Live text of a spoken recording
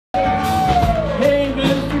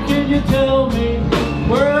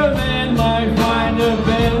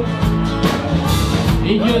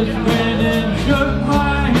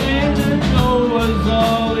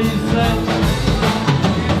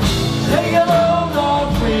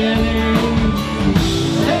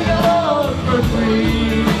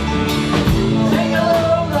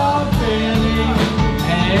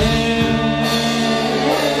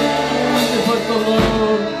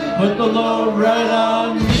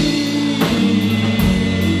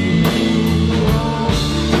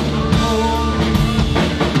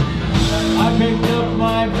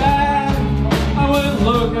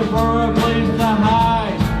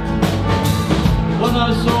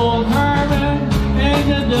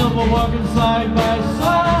walking side by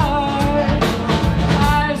side.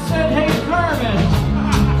 I said, hey Carmen,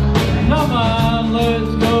 come on,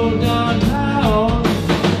 let's go downtown.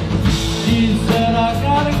 She said, I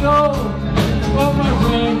gotta go, but my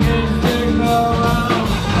friend can stick around.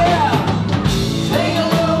 Yeah! Take a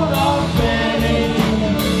load off Fanny,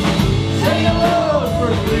 take a load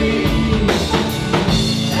for free.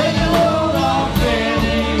 Take a load off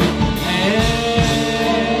Fanny,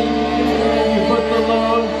 and you put the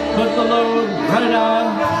load right on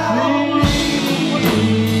me.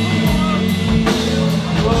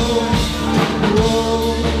 Whoa, whoa.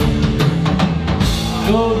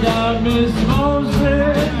 Go down, Miss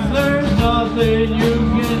Moses, there's nothing you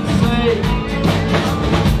can say.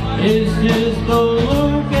 It's just a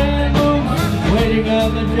look and look, waiting on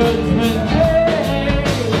the judgment day.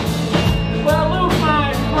 Well, Luke,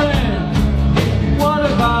 my friend, what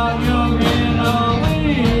about young and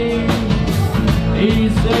Ali? He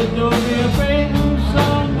said, don't be afraid, Luke,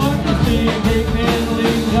 son, what you see, take and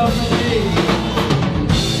leave company.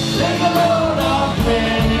 Take a load off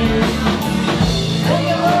Fanny, take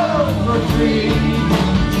a load for free.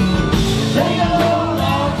 Take a load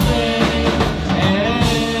off Fanny, and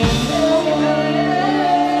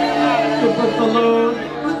you put the load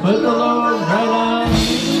right on me.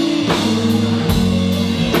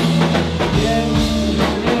 Yeah,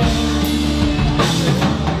 yeah.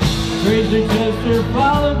 Crazy Chester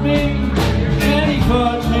followed me, and he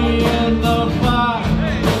caught me in the fire.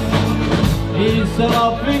 He said,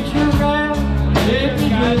 I'll fix your ramp if you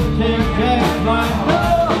just take back my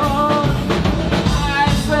phone. I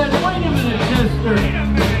said, wait a minute, Chester.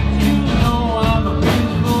 You know I'm a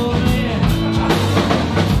peaceful man.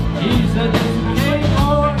 He said, this is game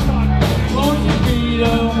boy. Won't you beat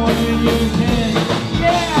him when you can?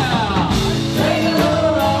 Yeah! Take a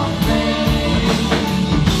load off Fanny.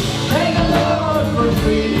 Take a load for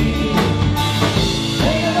free.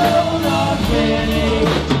 Take a load off Fanny.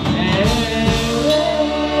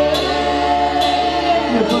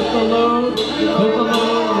 Put the load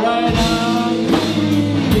right on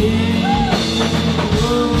me.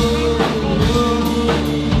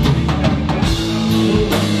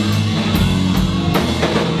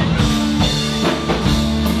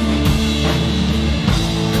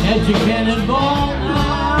 Catch a cannonball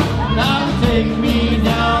now take me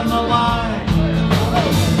down the line.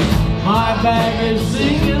 My bag is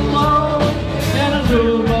sinking low, and I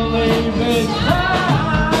do believe it's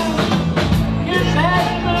time. Get back.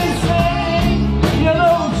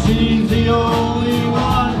 She's the only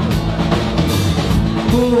one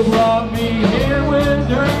who brought me here with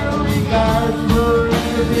her regards for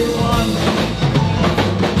everyone.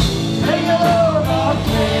 Take a load off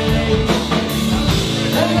Fanny,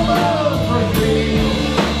 take a load for free.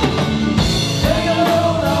 Take a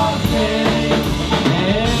load off Fanny,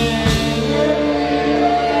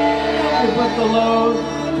 and put the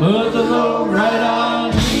load right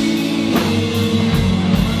on me.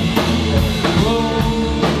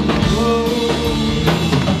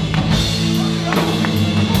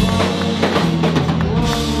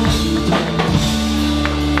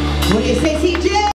 What do you say, CJ?